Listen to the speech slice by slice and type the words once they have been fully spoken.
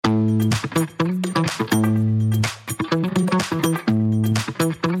Hey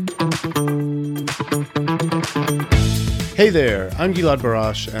there, I'm Gilad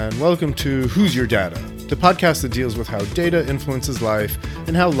Barash, and welcome to Who's Your Data, the podcast that deals with how data influences life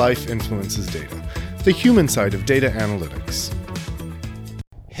and how life influences data, the human side of data analytics.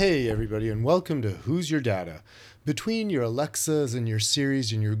 Hey everybody, and welcome to Who's Your Data. Between your Alexas and your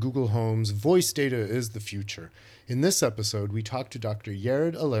Siris and your Google Homes, voice data is the future. In this episode, we talk to Dr.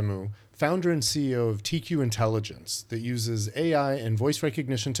 Yared Alemu, founder and CEO of TQ Intelligence, that uses AI and voice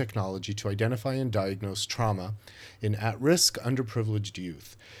recognition technology to identify and diagnose trauma in at-risk, underprivileged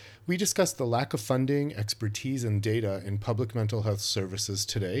youth. We discuss the lack of funding, expertise, and data in public mental health services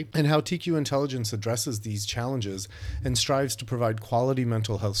today, and how TQ Intelligence addresses these challenges and strives to provide quality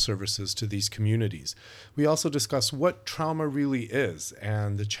mental health services to these communities. We also discuss what trauma really is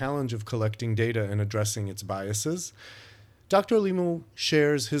and the challenge of collecting data and addressing its biases. Dr. Alemu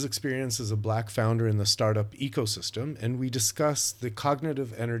shares his experience as a Black founder in the startup ecosystem, and we discuss the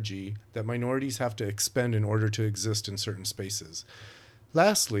cognitive energy that minorities have to expend in order to exist in certain spaces.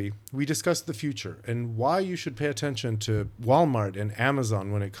 Lastly, we discuss the future and why you should pay attention to Walmart and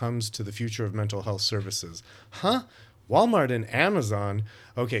Amazon when it comes to the future of mental health services. Huh? Walmart and Amazon?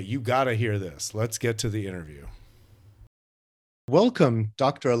 Okay, you gotta hear this. Let's get to the interview. Welcome,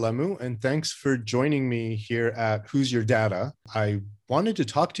 Dr. Alemu, and thanks for joining me here at Who's Your Data. I wanted to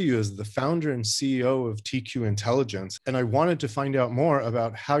talk to you as the founder and CEO of TQ Intelligence, and I wanted to find out more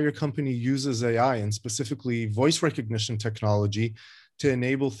about how your company uses AI and specifically voice recognition technology to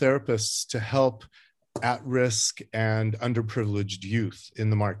enable therapists to help at-risk and underprivileged youth in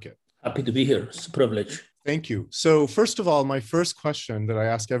the market. Happy to be here. It's a privilege. Thank you. So first of all, my first question that I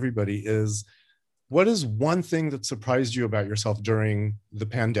ask everybody is, what is one thing that surprised you about yourself during the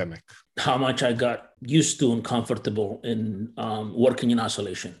pandemic? How much I got used to and comfortable in working in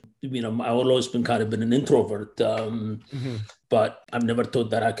isolation. You know, I've always been been an introvert, but I've never thought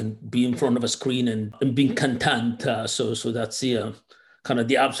that I can be in front of a screen and being content. So that's the kind of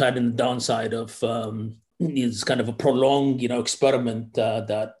the upside and the downside of is kind of a prolonged, experiment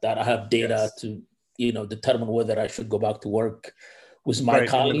that I have data to, determine whether I should go back to work with my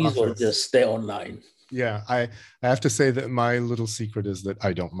colleagues or just stay online. Yeah, I have to say that my little secret is that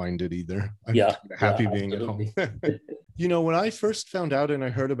I don't mind it either. I'm happy being absolutely at home. When I first found out and I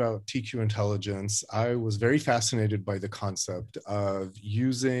heard about TQ Intelligence, I was very fascinated by the concept of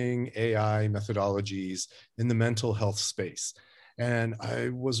using AI methodologies in the mental health space. And I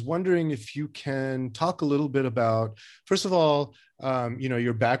was wondering if you can talk a little bit about, first of all,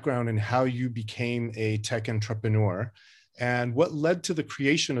 your background and how you became a tech entrepreneur and what led to the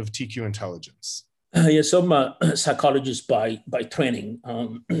creation of TQ Intelligence. Yes, I'm a psychologist by training.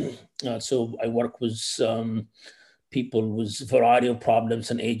 So I work with people with a variety of problems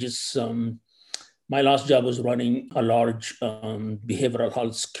and ages. My last job was running a large behavioral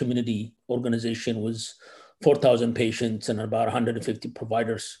health community organization with 4,000 patients and about 150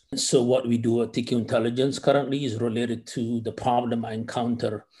 providers. So what we do at TQ Intelligence currently is related to the problem I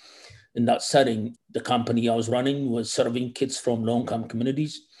encounter in that setting. The company I was running was serving kids from low-income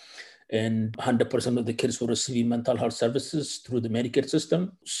communities, and 100% of the kids were receiving mental health services through the Medicare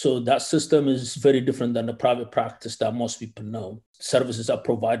system. So that system is very different than the private practice that most people know. Services are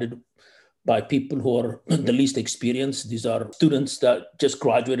provided by people who are the least experienced. These are students that just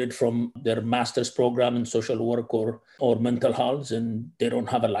graduated from their master's program in social work or mental health, and they don't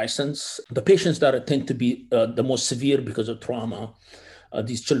have a license. The patients that tend to be the most severe because of trauma,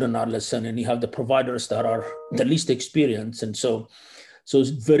 these children are adolescents, and you have the providers that are the least experienced. And so it's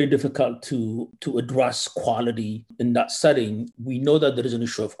very difficult to address quality in that setting. We know that there is an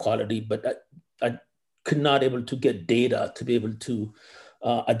issue of quality, but I could not able to get data to be able to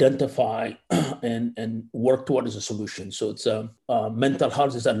identify and work towards a solution. So it's mental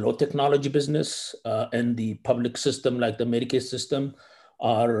health is a low technology business, and the public system, like the Medicaid system,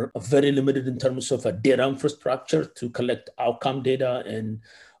 are very limited in terms of a data infrastructure to collect outcome data and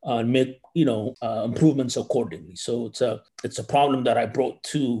make improvements accordingly. So it's a problem that I brought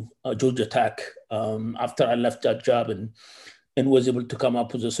to Georgia Tech after I left that job and was able to come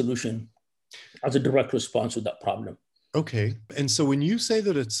up with a solution as a direct response to that problem. Okay. And so when you say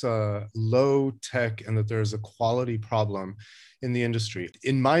that it's low tech and that there's a quality problem in the industry,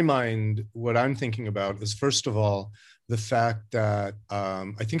 in my mind, what I'm thinking about is, first of all, the fact that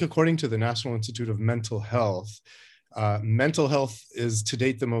I think according to the National Institute of Mental Health is to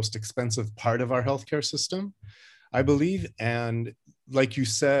date the most expensive part of our healthcare system, I believe. And like you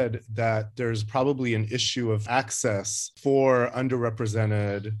said, that there's probably an issue of access for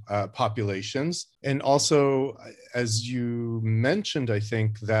underrepresented populations. And also, as you mentioned, I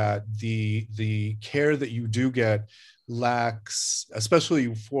think that the care that you do get lacks,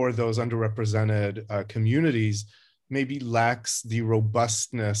 especially for those underrepresented communities, maybe lacks the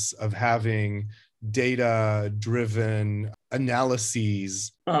robustness of having data-driven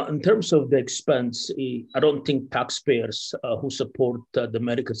analyses. In terms of the expense, I don't think taxpayers who support the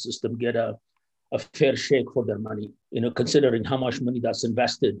medical system get a fair shake for their money, considering how much money that's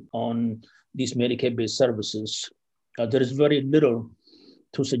invested on these Medicaid-based services. There is very little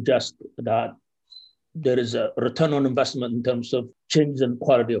to suggest that there is a return on investment in terms of changes in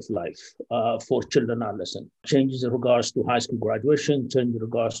quality of life for children and adolescents. Changes in regards to high school graduation, changes in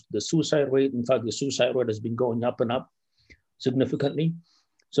regards to the suicide rate. In fact, the suicide rate has been going up and up significantly.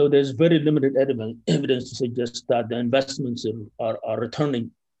 So there's very limited evidence to suggest that the investments are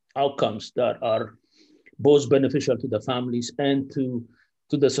returning outcomes that are both beneficial to the families and to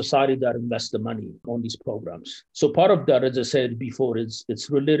the society that invests the money on these programs. So part of that, as I said before, it's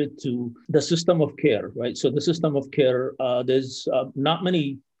related to the system of care, right? So the system of care, there's not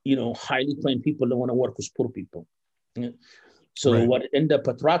many, highly trained people that want to work with poor people. So right. What end up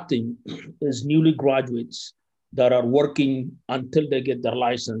attracting is newly graduates that are working until they get their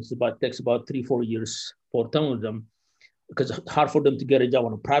license. It takes about 3-4 years for some of them, because it's hard for them to get a job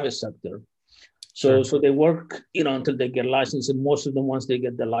in the private sector. So they work, until they get licensed, and most of them, once they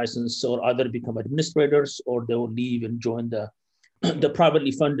get the license, or either become administrators or they will leave and join the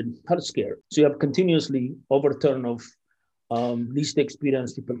privately funded healthcare. So you have continuously overturn of least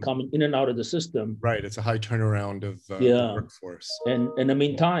experienced people coming in and out of the system. Right, it's a high turnaround of the workforce. And in the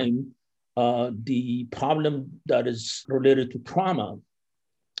meantime, the problem that is related to trauma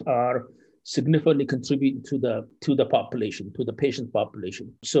are significantly contribute to the population, to the patient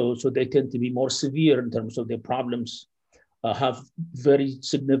population. So they tend to be more severe in terms of their problems, have very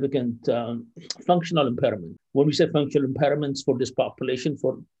significant functional impairment. When we say functional impairments for this population,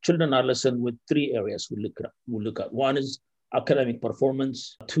 for children and adolescents, with 3 areas we look at. One is academic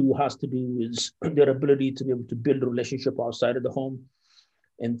performance. 2 has to do with their ability to be able to build a relationship outside of the home.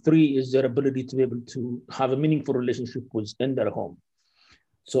 And 3 is their ability to be able to have a meaningful relationship within their home.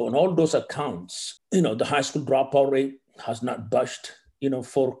 So on all those accounts, the high school dropout rate has not budged,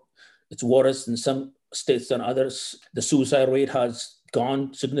 for its worse in some states than others. The suicide rate has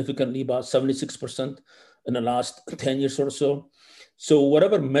gone significantly, about 76% in the last 10 years or so. So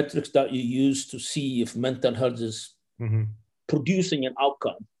whatever metrics that you use to see if mental health is producing an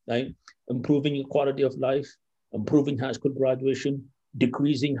outcome, right? Improving your quality of life, improving high school graduation,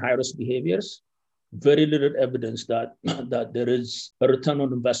 decreasing high-risk behaviors, very little evidence that there is a return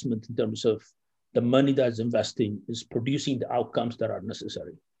on investment in terms of the money that's investing is producing the outcomes that are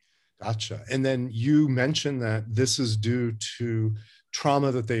necessary. Gotcha. And then you mentioned that this is due to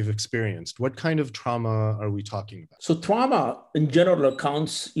trauma that they've experienced. What kind of trauma are we talking about? So trauma in general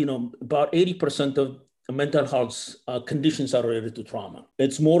accounts, about 80% of mental health conditions are related to trauma.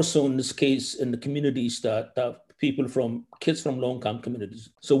 It's more so in this case in the communities that kids from low-income communities.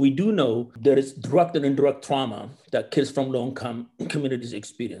 So we do know there is direct and indirect trauma that kids from low-income communities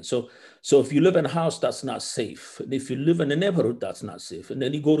experience. So if you live in a house, that's not safe. And if you live in a neighborhood, that's not safe. And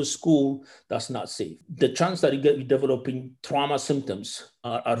then you go to school, that's not safe. The chance that you developing trauma symptoms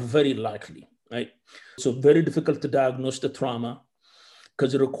are very likely, right? So very difficult to diagnose the trauma,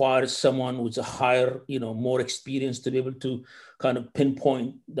 because it requires someone with a higher, more experience to be able to kind of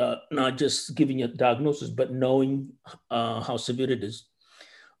pinpoint not just giving you a diagnosis, but knowing how severe it is.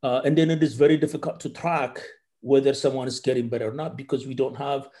 And then it is very difficult to track whether someone is getting better or not, because we don't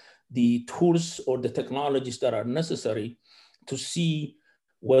have the tools or the technologies that are necessary to see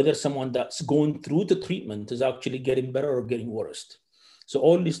whether someone that's going through the treatment is actually getting better or getting worse. So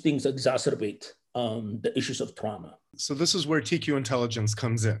all these things exacerbate the issues of trauma. So this is where TQ Intelligence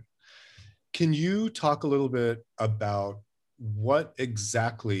comes in. Can you talk a little bit about what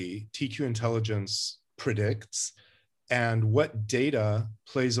exactly TQ Intelligence predicts and what data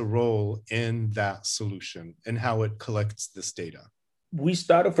plays a role in that solution and how it collects this data? We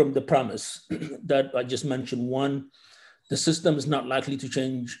started from the premise that I just mentioned. One, the system is not likely to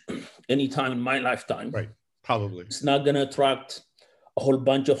change anytime in my lifetime. Right, probably. It's not going to attract a whole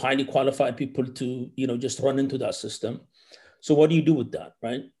bunch of highly qualified people to, just run into that system. So what do you do with that,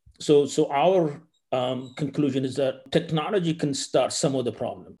 right? So our conclusion is that technology can start some of the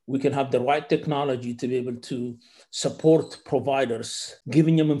problem. We can have the right technology to be able to support providers,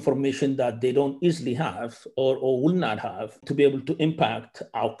 giving them information that they don't easily have or will not have to be able to impact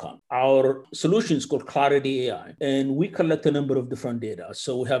outcome. Our solution is called Clarity AI, and we collect a number of different data.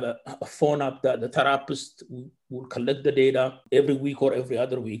 So we have a phone app that the therapist will collect the data every week or every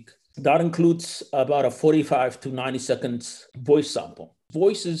other week. That includes about a 45 to 90 seconds voice sample.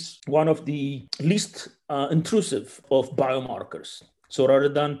 Voice is one of the least intrusive of biomarkers. So rather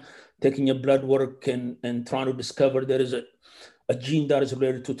than taking a blood work and trying to discover there is a gene that is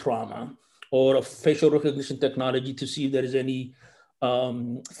related to trauma, or a facial recognition technology to see if there is any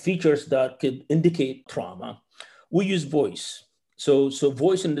features that could indicate trauma, we use voice. So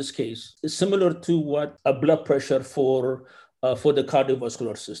voice in this case is similar to what a blood pressure for the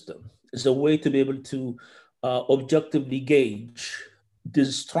cardiovascular system. It's a way to be able to objectively gauge,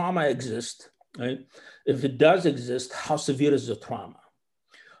 does trauma exist, right? If it does exist, how severe is the trauma?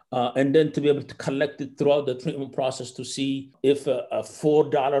 And then to be able to collect it throughout the treatment process to see if a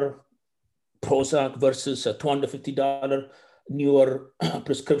 $4 Prozac versus a $250 newer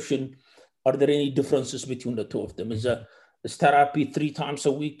prescription, are there any differences between the two of them? Is therapy 3 times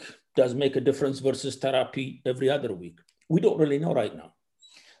a week does make a difference versus therapy every other week? We don't really know right now.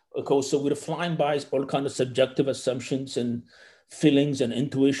 Okay, so we're flying by all kinds of subjective assumptions and feelings and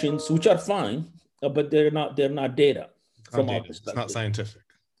intuitions, which are fine, but they're not data from our perspective. It's not scientific.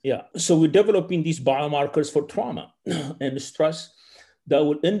 Yeah. So we're developing these biomarkers for trauma and stress that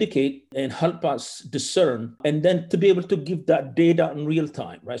will indicate and help us discern, and then to be able to give that data in real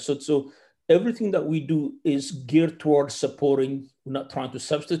time, right? So everything that we do is geared towards supporting. We're not trying to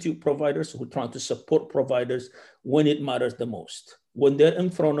substitute providers. We're trying to support providers when it matters the most, when they're in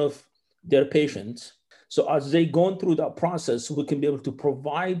front of their patients. So as they go through that process, we can be able to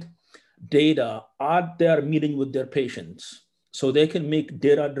provide data at their meeting with their patients so they can make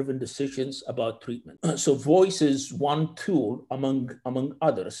data-driven decisions about treatment. So voice is one tool among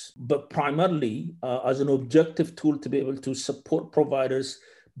others, but primarily as an objective tool to be able to support providers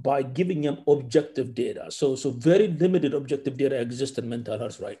by giving them objective data. So very limited objective data exists in mental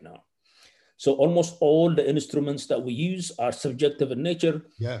health right now. So almost all the instruments that we use are subjective in nature.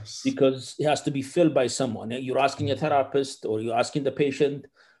 Yes. Because it has to be filled by someone. You're asking a therapist or you're asking the patient.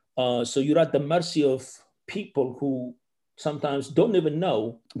 So you're at the mercy of people who sometimes don't even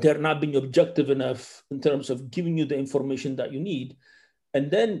know they're not being objective enough in terms of giving you the information that you need.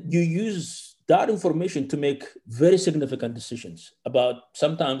 And then you use that information to make very significant decisions about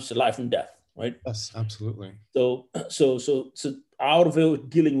sometimes life and death, right? Yes, absolutely. So our way of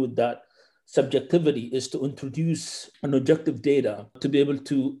dealing with that subjectivity is to introduce an objective data to be able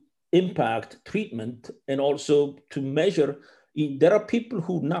to impact treatment and also to measure. There are people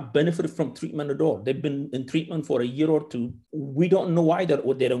who not benefit from treatment at all. They've been in treatment for a year or two. We don't know why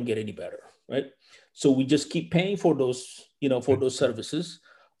they don't get any better, right? So we just keep paying for those, for those services.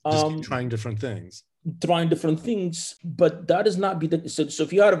 Just keep trying different things. But that is not be the so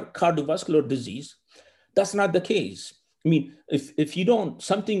if you have a cardiovascular disease, that's not the case. I mean, if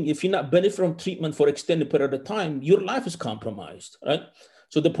you're not benefit from treatment for extended period of time, your life is compromised, right?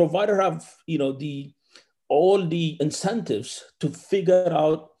 So the provider have, all the incentives to figure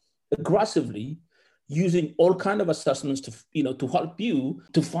out aggressively using all kind of assessments to help you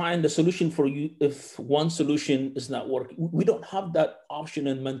to find a solution for you if one solution is not working. We don't have that option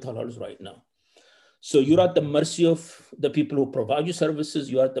in mental health right now. So you're at the mercy of the people who provide you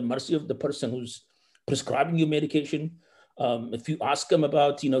services. You're at the mercy of the person who's prescribing you medication. If you ask them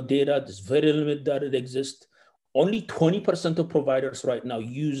about, data, there's very limited that it exists. Only 20% of providers right now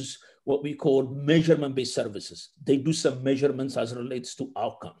use what we call measurement-based services. They do some measurements as it relates to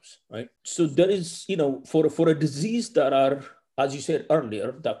outcomes, right? So there is, for a disease that are, as you said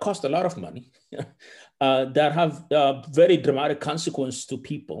earlier, that cost a lot of money, that have very dramatic consequence to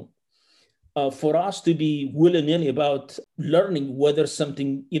people. For us to be willy-nilly about learning whether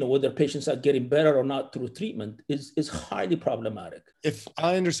something, whether patients are getting better or not through treatment is highly problematic. If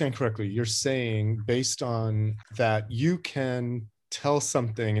I understand correctly, you're saying based on that, you can tell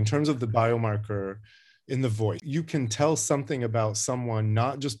something in terms of the biomarker in the voice. You can tell something about someone,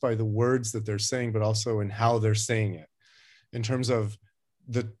 not just by the words that they're saying, but also in how they're saying it. In terms of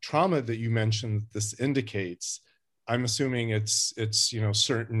the trauma that you mentioned, this indicates, I'm assuming it's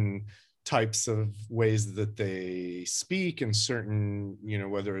certain types of ways that they speak and certain,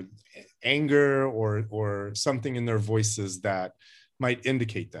 whether anger or something in their voices that might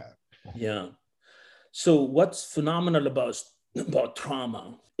indicate that. Yeah. So what's phenomenal about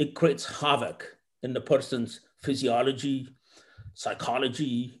trauma, it creates havoc in the person's physiology,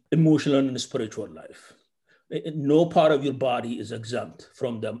 psychology, emotional and spiritual life. No part of your body is exempt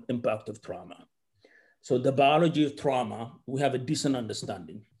from the impact of trauma. So the biology of trauma, we have a decent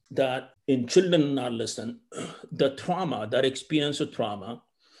understanding that in children and adolescents, the trauma, that experience of trauma,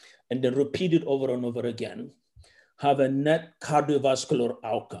 and then repeated over and over again, have a net cardiovascular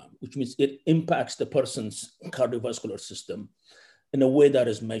outcome, which means it impacts the person's cardiovascular system in a way that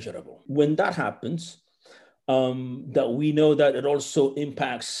is measurable. When that happens, that we know that it also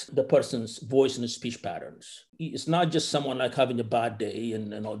impacts the person's voice and speech patterns. It's not just someone like having a bad day,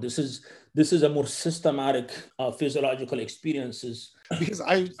 and all. This is a more systematic physiological experiences. Because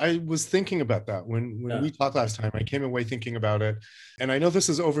I was thinking about that when we talked last time. I came away thinking about it, and I know this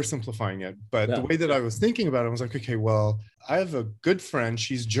is oversimplifying it, but the way that I was thinking about it, I was like, okay, well, I have a good friend.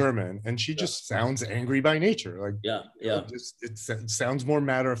 She's German, and she just sounds angry by nature. Like, it sounds more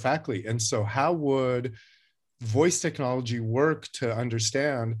matter of factly. And so, how would voice technology work to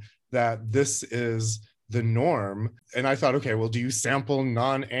understand that this is the norm? And I thought, okay, well, do you sample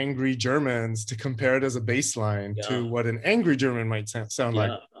non-angry Germans to compare it as a baseline to what an angry German might sound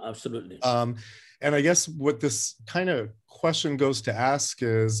like? Absolutely. And I guess what this kind of question goes to ask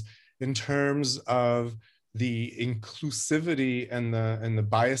is, in terms of the inclusivity and the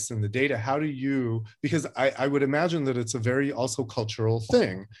bias in the data, how do you, because I would imagine that it's a very also cultural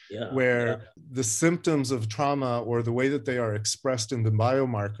thing, where the symptoms of trauma or the way that they are expressed in the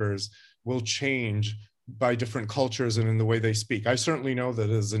biomarkers will change by different cultures and in the way they speak. I certainly know that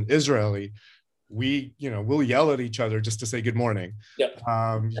as an Israeli, we'll yell at each other just to say good morning.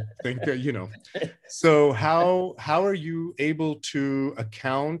 So how are you able to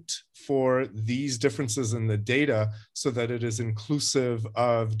account for these differences in the data so that it is inclusive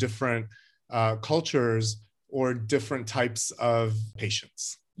of different cultures or different types of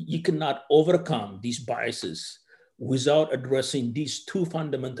patients? You cannot overcome these biases without addressing these two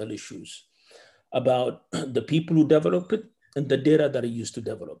fundamental issues about the people who develop it and the data that are used to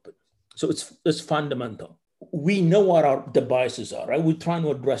develop it. So it's fundamental. We know what the biases are, right? We're trying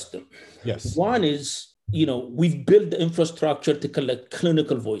to address them. Yes. One is, we've built the infrastructure to collect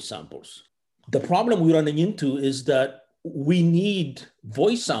clinical voice samples. The problem we're running into is that we need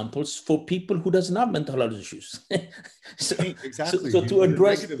voice samples for people who doesn't have mental health issues. Exactly. So to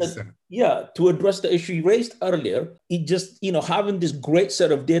address the issue you raised earlier, it just, having this great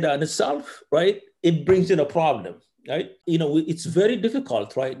set of data in itself, right? It brings in a problem, right? It's very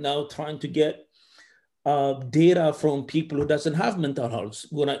difficult right now trying to get data from people who doesn't have mental health.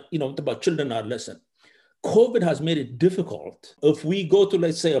 When I, talk about children and adolescents, COVID has made it difficult. If we go to,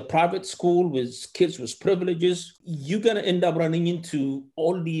 let's say, a private school with kids with privileges, you're going to end up running into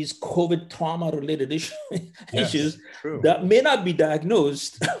all these COVID trauma-related issues that may not be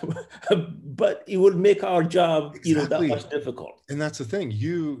diagnosed, but it will make our job, that much difficult. And that's the thing.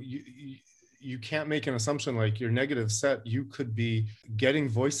 You can't make an assumption like your negative set. You could be getting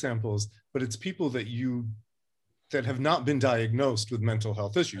voice samples, but it's people that have not been diagnosed with mental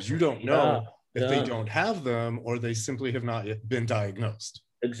health issues. You don't know if they don't have them or they simply have not yet been diagnosed.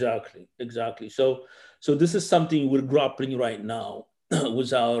 Exactly. So this is something we're grappling right now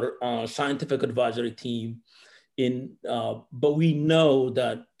with our scientific advisory team. But we know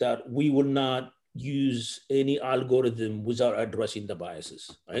that we will not use any algorithm without addressing the biases,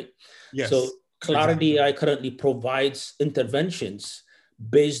 right? Yes. So Clarity AI currently provides interventions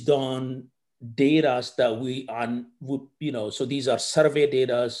based on data that so these are survey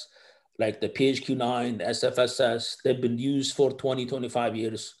data like the PHQ-9, the SFSS. They've been used for 20, 25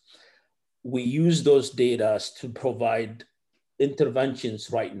 years. We use those data to provide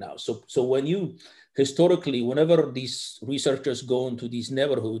interventions right now. So historically, whenever these researchers go into these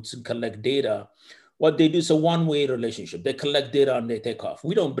neighborhoods and collect data, what they do is a one-way relationship. They collect data and they take off.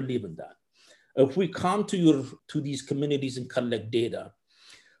 We don't believe in that. If we come to these communities and collect data,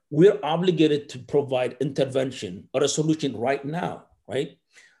 we're obligated to provide intervention or a solution right now, right?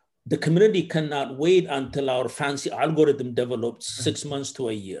 The community cannot wait until our fancy algorithm develops 6 months to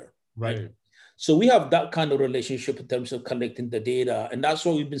a year. Right. So we have that kind of relationship in terms of collecting the data. And that's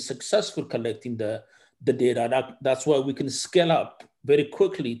why we've been successful collecting the data. That's why we can scale up very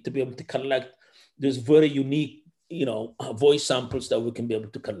quickly to be able to collect this very unique, voice samples that we can be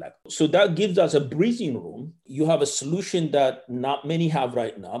able to collect. So that gives us a breathing room. You have a solution that not many have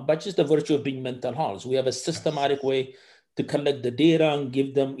right now, but just the virtue of being mental health. We have a systematic way to collect the data and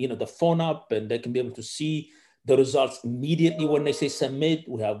give them, the phone up, and they can be able to see the results immediately when they say submit.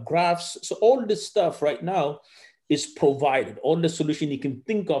 We have graphs. So all this stuff right now is provided. All the solution you can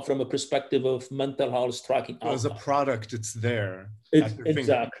think of from a perspective of mental health tracking. As a product, it's there.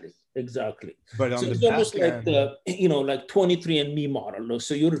 Exactly. Exactly. But So on the it's almost back like end, the, like 23andMe model.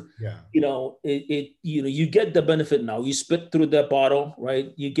 So you're, yeah, you get the benefit now. You spit through the bottle,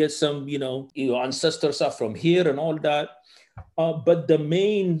 right? You get some, your ancestors are from here and all that. But the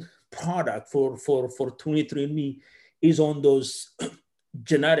main product for 23andMe is on those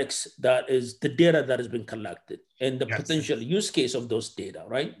genetics, that is the data that has been collected and the yes, potential use case of those data,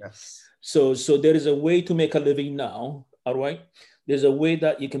 right? yes. So there is a way to make a living now, all right? There's a way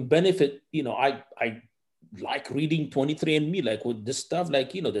that you can benefit. I like reading 23andMe, like with this stuff,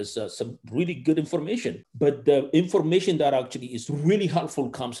 like, there's some really good information. But the information that actually is really helpful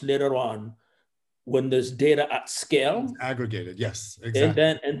comes later on when there's data at scale. It's aggregated, yes, And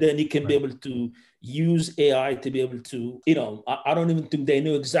exactly. then you can be Right. able to use AI to be able to, I don't even think they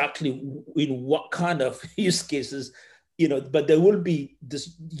know exactly in what kind of use cases, but there will be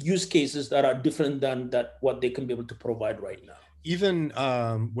this use cases that are different than that what they can be able to provide right now. Even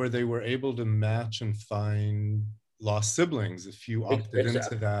where they were able to match and find lost siblings, if you opted into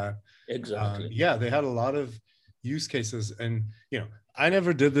Exactly. that. Exactly. Yeah, they had a lot of use cases. And, I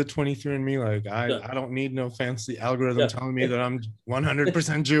never did the 23andMe. Like, Yeah. I don't need no fancy algorithm Yeah. telling me that I'm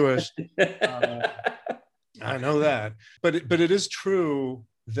 100% Jewish. I know that. But it is true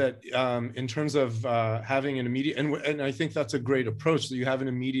that in terms of having an immediate, and I think that's a great approach, that you have an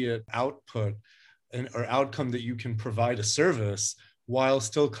immediate output or outcome that you can provide a service while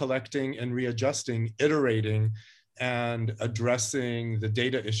still collecting and readjusting, iterating, and addressing the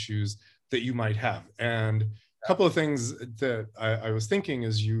data issues that you might have. And a couple of things that I was thinking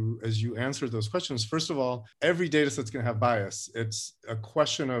as you answered those questions. First of all, every data set's going to have bias. It's a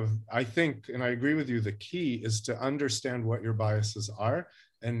question of, I think, and I agree with you, the key is to understand what your biases are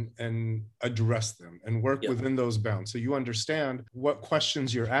and address them and work within those bounds. So you understand what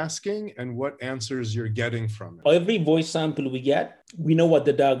questions you're asking and what answers you're getting from it. Every voice sample we get, we know what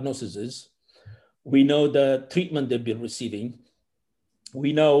the diagnosis is. We know the treatment they've been receiving.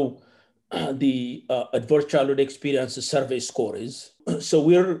 We know the adverse childhood experience survey score is. So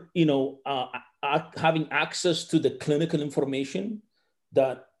we're, having access to the clinical information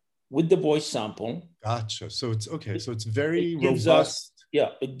that with the voice sample. Gotcha. So it's okay. So it's very Gives robust.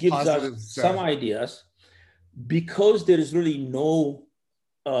 us, it gives us some ideas, because there is really no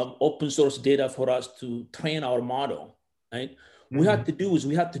open source data for us to train our model, right? We had to do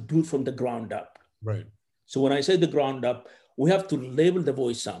it from the ground up. Right. So when I say the ground up, we have to label the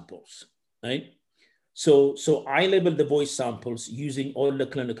voice samples, right? So I label the voice samples using all the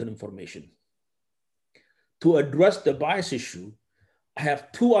clinical information. To address the bias issue, I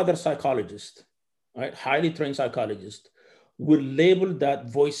have two other psychologists, right? Highly trained psychologists, will label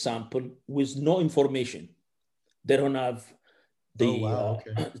that voice sample with no information. They don't have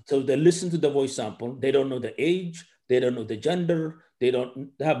so they listen to the voice sample. They don't know the age. They don't know the gender. They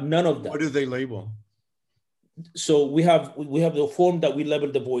have none of that. What do they label? So we have the form that we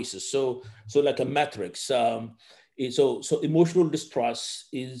label the voices. So like a matrix. So emotional distress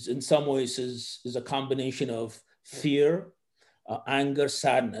is in some ways is a combination of fear, anger,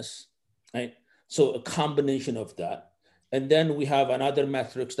 sadness, right? So a combination of that. And then we have another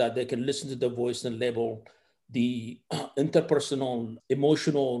matrix that they can listen to the voice and label the interpersonal,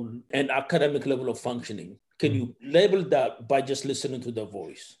 emotional, and academic level of functioning. Can you label that by just listening to the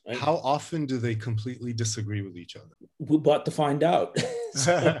voice? Right? How often do they completely disagree with each other? We're about to find out.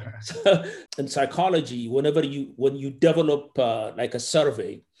 In psychology, when you develop like a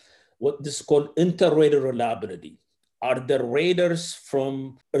survey, what this is called inter-rater reliability. Are there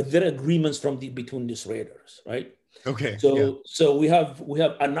agreements between these raters, right? Okay. So we have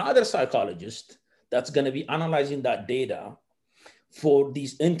another psychologist that's going to be analyzing that data for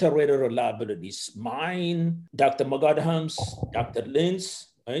these inter-rater reliabilities. Mine, Dr. Magadham's, Dr. Lynn's,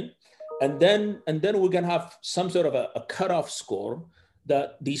 right? And then we're going to have some sort of a cutoff score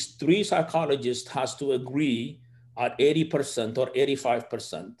that these three psychologists has to agree at 80% or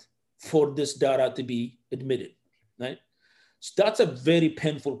 85% for this data to be admitted, right? So that's a very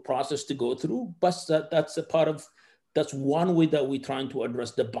painful process to go through, but that's one way that we're trying to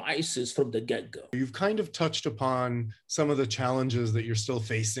address the biases from the get-go. You've kind of touched upon some of the challenges that you're still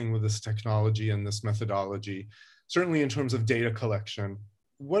facing with this technology and this methodology, certainly in terms of data collection.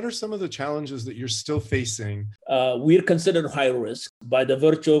 What are some of the challenges that you're still facing? We're considered high risk by the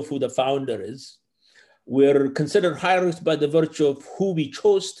virtue of who the founder is. We're considered high risk by the virtue of who we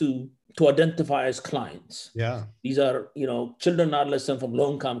chose to identify as clients. Yeah. These are, children and adolescents from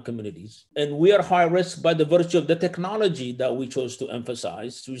low-income communities. And we are high risk by the virtue of the technology that we chose to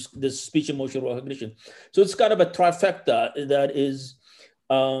emphasize, this speech emotional recognition. So it's kind of a trifecta that is,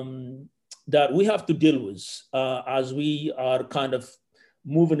 that we have to deal with as we are kind of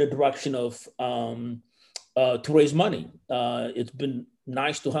move in the direction of to raise money. It's been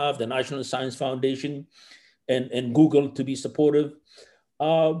nice to have the National Science Foundation and Google to be supportive.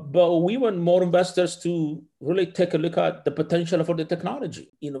 But we want more investors to really take a look at the potential for the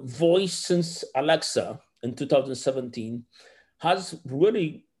technology. Voice since Alexa in 2017 has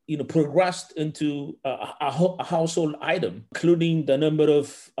really progressed into a household item, including the number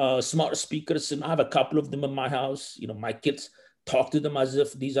of smart speakers. And I have a couple of them in my house. My kids talk to them as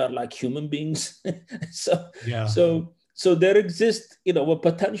if these are like human beings. So there exists, a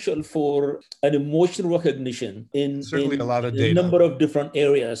potential for an emotional recognition in certainly a lot of data, a number of different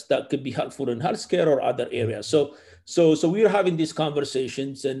areas that could be helpful in healthcare or other areas. So we're having these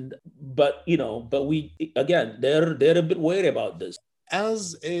conversations, but we again they're a bit wary about this.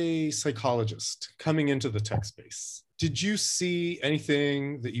 As a psychologist coming into the tech space, did you see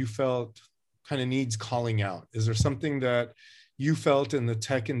anything that you felt kind of needs calling out? Is there something that you felt in the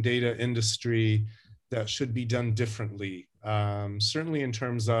tech and data industry that should be done differently? Certainly in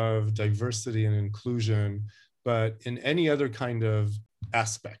terms of diversity and inclusion, but in any other kind of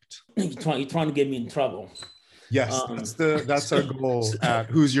aspect? You're trying to get me in trouble. Yes, that's our goal at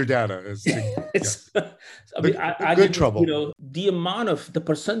Who's Your Data. Good trouble. The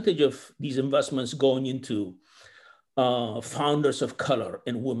percentage of these investments going into founders of color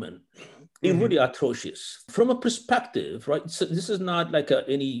and women, it's really atrocious. From a perspective, right? So this is not like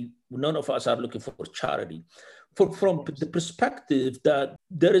none of us are looking for charity. From the perspective that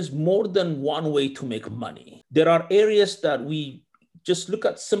there is more than one way to make money. There are areas that we just look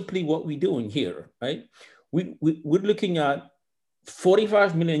at simply what we're doing here, right? We're looking at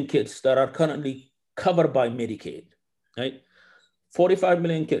 45 million kids that are currently covered by Medicaid, right? 45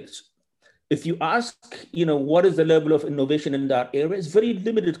 million kids. If you ask, what is the level of innovation in that area, it's very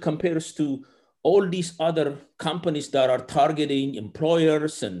limited compared to all these other companies that are targeting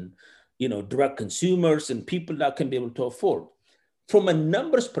employers and, direct consumers and people that can be able to afford. From a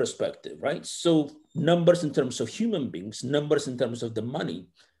numbers perspective, right? So numbers in terms of human beings, numbers in terms of the money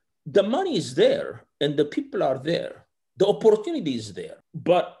is there and the people are there. The opportunity is there.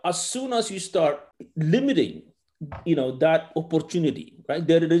 But as soon as you start limiting, that opportunity, right?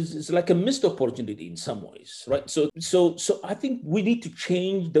 There it is. It's like a missed opportunity in some ways, right? So I think we need to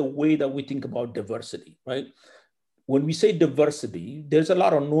change the way that we think about diversity, right? When we say diversity, there's a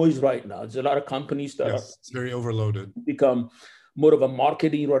lot of noise right now. There's a lot of companies that it's very overloaded. Become more of a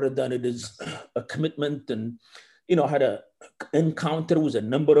marketing rather than it is a commitment. And, I had an encounter with a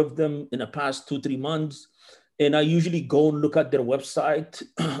number of them in the past 2-3 months. And I usually go and look at their website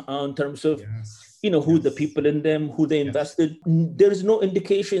in terms of, who the people in them, who they invested. There is no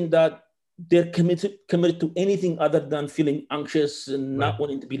indication that they're committed to anything other than feeling anxious and not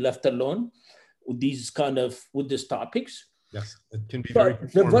wanting to be left alone with these topics. Yes, it can be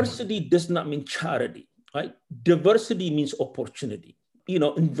but diversity does not mean charity, right? Diversity means opportunity.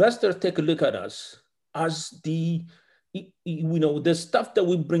 Investors take a look at us as the stuff that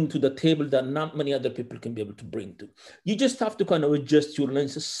we bring to the table that not many other people can be able to bring to. You just have to kind of adjust your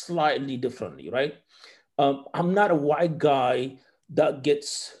lenses slightly differently, right? I'm not a white guy that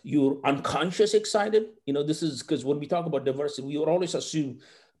gets your unconscious excited. This is because when we talk about diversity, we always assume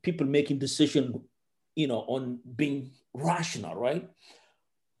people making decisions, on being rational, right?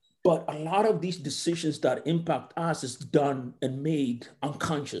 But a lot of these decisions that impact us is done and made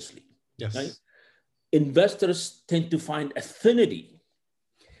unconsciously. Yes. Right? Investors tend to find affinity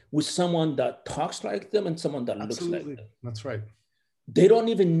with someone that talks like them and someone that looks like them. That's right. They don't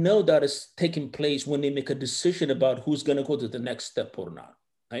even know that is taking place when they make a decision about who's going to go to the next step or not,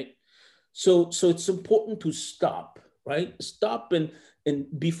 right? So it's important to stop, right? Stop and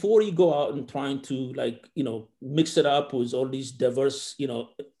before you go out and trying to mix it up with all these diverse,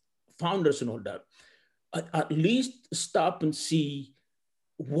 founders and all that, at least stop and see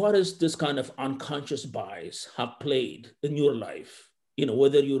what is this kind of unconscious bias have played in your life.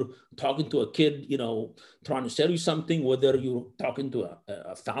 Whether you're talking to a kid, trying to sell you something, whether you're talking to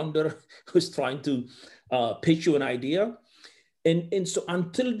a founder who's trying to pitch you an idea. And so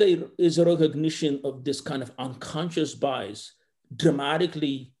until there is a recognition of this kind of unconscious bias,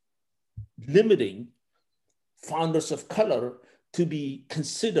 dramatically limiting founders of color to be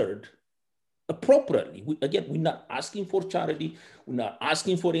considered appropriately. We're not asking for charity. We're not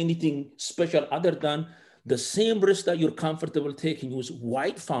asking for anything special other than the same risk that you're comfortable taking with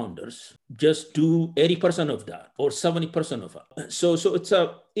white founders. Just do 80% of that or 70% of it. So it's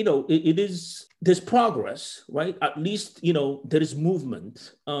there's progress, right? At least, there is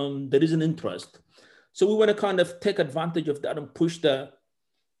movement. There is an interest. So we want to kind of take advantage of that and push the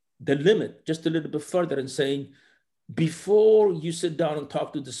limit just a little bit further and saying, before you sit down and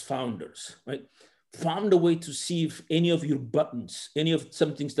talk to these founders, right? Found a way to see if any of your buttons, any of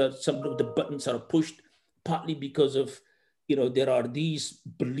some things that some of the buttons are pushed, partly because of, there are these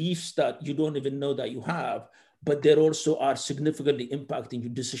beliefs that you don't even know that you have, but they also are significantly impacting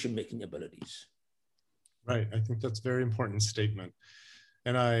your decision-making abilities. Right. I think that's a very important statement.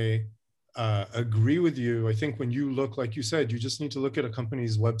 And I agree with you. I think when you look, like you said, you just need to look at a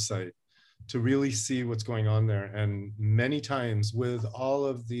company's website to really see what's going on there. And many times with all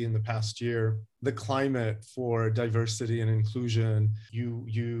of in the past year, the climate for diversity and inclusion,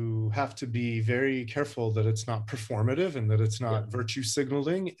 you have to be very careful that it's not performative and that it's not virtue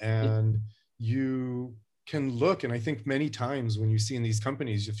signaling. And you can look, and I think many times when you see in these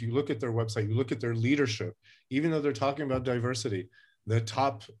companies, if you look at their website, you look at their leadership, even though they're talking about diversity, the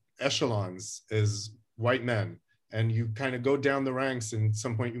top echelons is white men. And you kind of go down the ranks, and at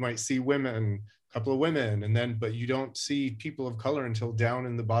some point you might see women, a couple of women, and then, but you don't see people of color until down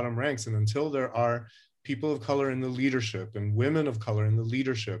in the bottom ranks. And until there are people of color in the leadership and women of color in the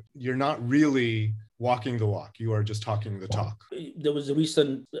leadership, you're not really walking the walk. You are just talking the talk. There was a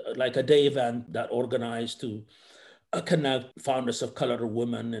recent, like a day event that organized to connect founders of color or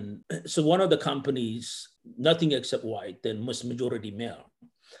women. And so one of the companies, nothing except white, then most majority male.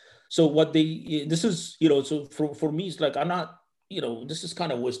 So this is, so for me, it's like, I'm not, this is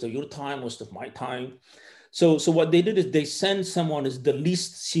kind of waste of your time, waste of my time. So what they did is they send someone as the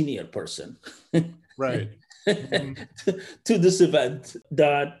least senior person. Right. to this event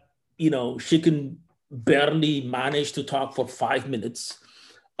that, she can barely manage to talk for 5 minutes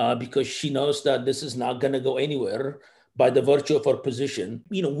because she knows that this is not going to go anywhere by the virtue of her position.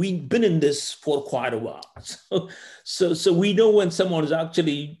 We've been in this for quite a while. So we know when someone is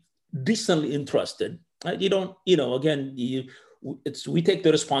actually decently interested. You don't, again, we take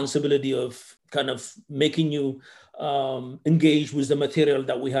the responsibility of kind of making you engage with the material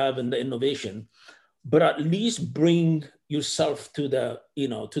that we have and the innovation, but at least bring yourself to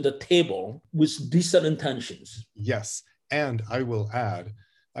the table with decent intentions. Yes. And I will add,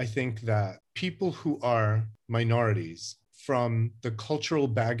 I think that people who are minorities from the cultural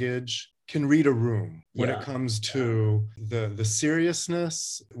baggage can read a room when it comes to the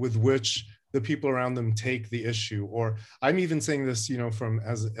seriousness with which the people around them take the issue. Or I'm even saying this, from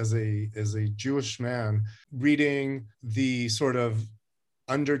as a Jewish man reading the sort of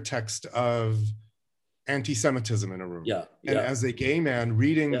undertext of anti-Semitism in a room. And as a gay man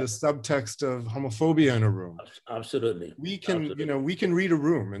reading the subtext of homophobia in a room. Absolutely. We can, we can read a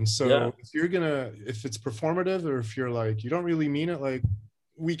room. And so if it's performative, or if you're like, you don't really mean it, like,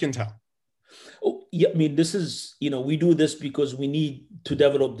 we can tell. Oh, yeah. I mean, this is, we do this because we need to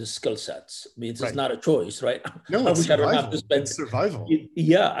develop the skill sets. I mean, it's not a choice, right? No, it's survival. I don't have to spend, it's survival.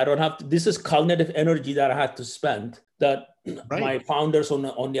 I don't have to, this is cognitive energy that I had to spend that my founders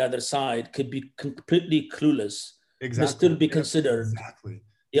on the other side could be completely clueless. Exactly. And still be considered. Exactly.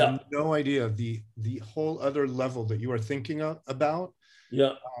 Yeah. No idea the whole other level that you are thinking about.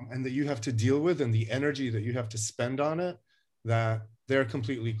 Yeah. And that you have to deal with, and the energy that you have to spend on it, that they're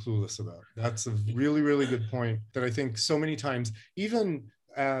completely clueless about. That's a really, really good point that I think so many times, even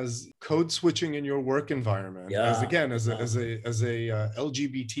as code switching in your work environment, as a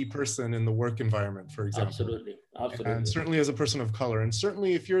LGBT person in the work environment, for example. Absolutely. And certainly as a person of color, and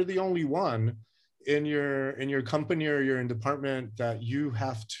certainly if you're the only one in your company or your department, that you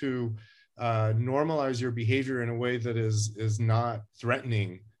have to normalize your behavior in a way that is not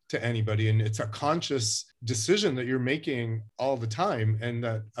threatening to anybody, and it's a conscious decision that you're making all the time, and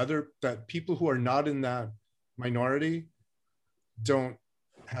that people who are not in that minority don't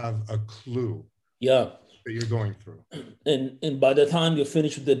have a clue that you're going through. And by the time you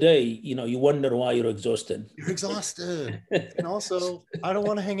finish with the day, you wonder why you're exhausted. You're exhausted. And also, I don't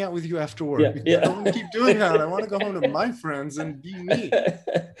want to hang out with you after work. I don't want to keep doing that. I want to go home to my friends and be me.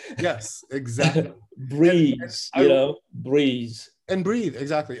 Yes, exactly. Breathe, breathe. And breathe,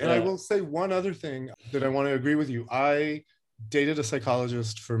 exactly. And I will say one other thing that I want to agree with you. I dated a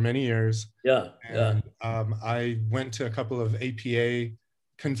psychologist for many years. I went to a couple of APA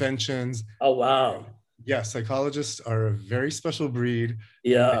conventions. Oh, wow. Yeah, psychologists are a very special breed.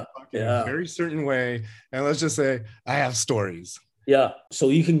 In a very certain way. And let's just say, I have stories. Yeah. So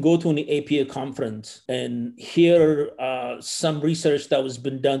you can go to an APA conference and hear some research that was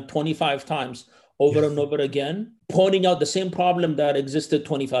been done 25 times over and over again, pointing out the same problem that existed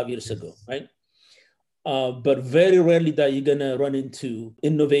 25 years ago, right? But very rarely that you're gonna run into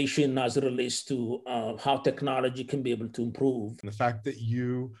innovation as it relates to how technology can be able to improve. And the fact that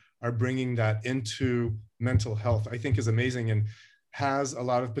you are bringing that into mental health, I think is amazing. And has a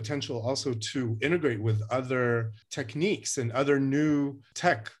lot of potential also to integrate with other techniques and other new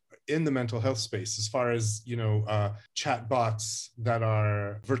tech in the mental health space, as far as, chat bots that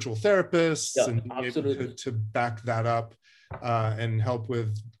are virtual therapists, and being able to back that up and help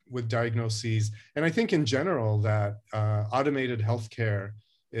with diagnoses. And I think in general that automated healthcare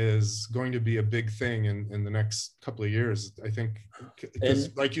is going to be a big thing in the next couple of years. I think,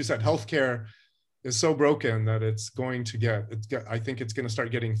 because like you said, healthcare is so broken that I think it's going to start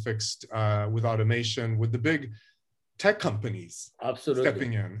getting fixed with automation, with the big tech companies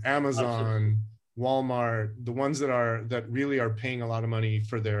stepping in, Amazon, Walmart, the ones that really are paying a lot of money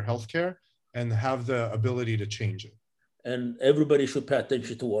for their healthcare and have the ability to change it. And everybody should pay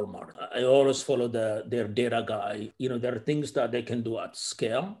attention to Walmart. I always follow their data guy. There are things that they can do at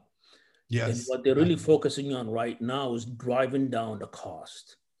scale. Yes. And what they're really focusing on right now is driving down the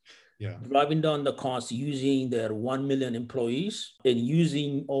cost. Yeah. Driving down the cost using their 1 million employees and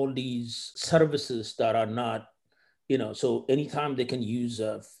using all these services that are not, so anytime they can use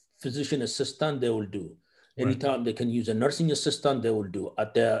a physician assistant, they will do. Anytime they can use a nursing assistant, they will do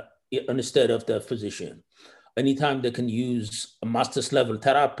instead of the physician. Anytime they can use a master's level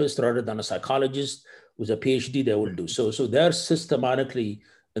therapist rather than a psychologist with a PhD, they will do. So they're systematically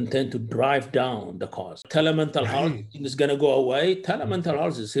intend to drive down the cost. Telemental health is going to go away. Telemental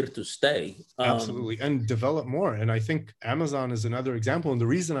health is here to stay. Absolutely. And develop more. And I think Amazon is another example. And the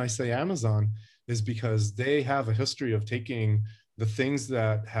reason I say Amazon is because they have a history of taking the things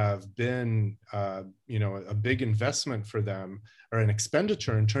that have been, a big investment for them or an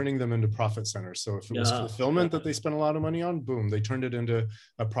expenditure and turning them into profit centers. So if it was fulfillment that they spent a lot of money on, boom, they turned it into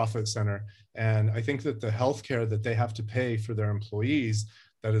a profit center. And I think that the healthcare that they have to pay for their employees,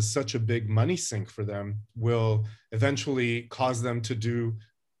 that is such a big money sink for them, will eventually cause them to do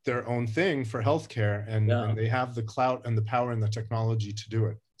their own thing for healthcare. And they have the clout and the power and the technology to do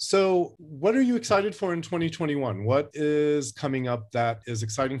it. So what are you excited for in 2021? What is coming up that is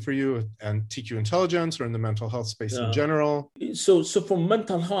exciting for you and TQ Intelligence or in the mental health space in general? So for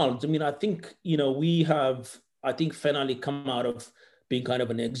mental health, I think, we have, finally come out of being kind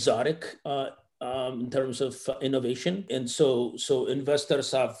of an exotic in terms of innovation. And so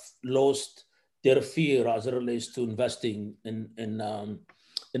investors have lost their fear as it relates to investing in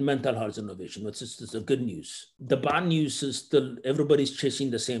mental health innovation, which is the good news. The bad news is still everybody's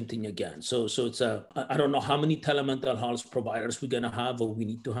chasing the same thing again. So it's I don't know how many telemental health providers we're going to have or we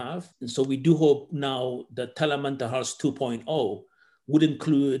need to have. And so we do hope now that telemental health 2.0 would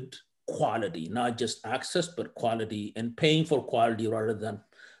include quality, not just access, but quality, and paying for quality rather than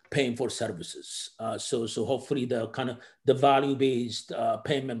paying for services. So hopefully the value-based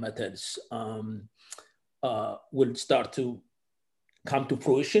payment methods will start to come to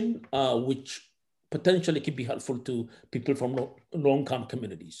fruition, which potentially could be helpful to people from low-income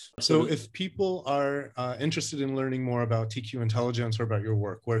communities. So if people are interested in learning more about TQ Intelligence or about your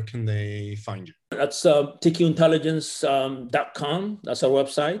work, where can they find you? That's tqintelligence.com. That's our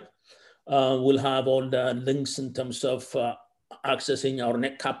website. We'll have all the links in terms of accessing our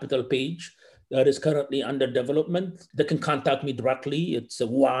Net Capital page that is currently under development. They can contact me directly. It's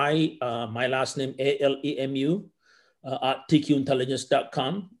my last name, ALEMU. At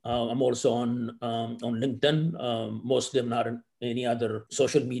tqintelligence.com. I'm also on LinkedIn. Mostly I'm not in any other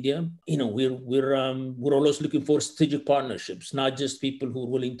social media. We're always looking for strategic partnerships, not just people who are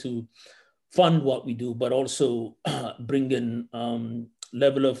willing to fund what we do, but also bring in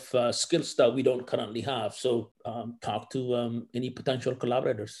level of skills that we don't currently have. So talk to any potential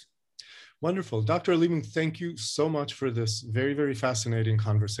collaborators. Wonderful. Dr. Alimu, thank you so much for this very, very fascinating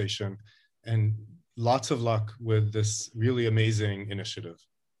conversation. And lots of luck with this really amazing initiative.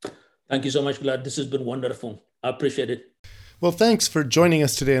 Thank you so much, Gilad. This has been wonderful. I appreciate it. Well, thanks for joining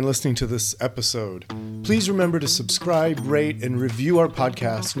us today and listening to this episode. Please remember to subscribe, rate, and review our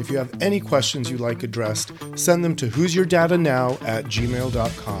podcast. And if you have any questions you'd like addressed, send them to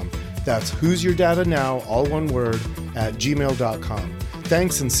who'syourdatanow@gmail.com. That's who'syourdatanow, all one word, @gmail.com.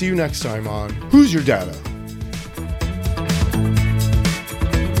 Thanks, and see you next time on Who's Your Data?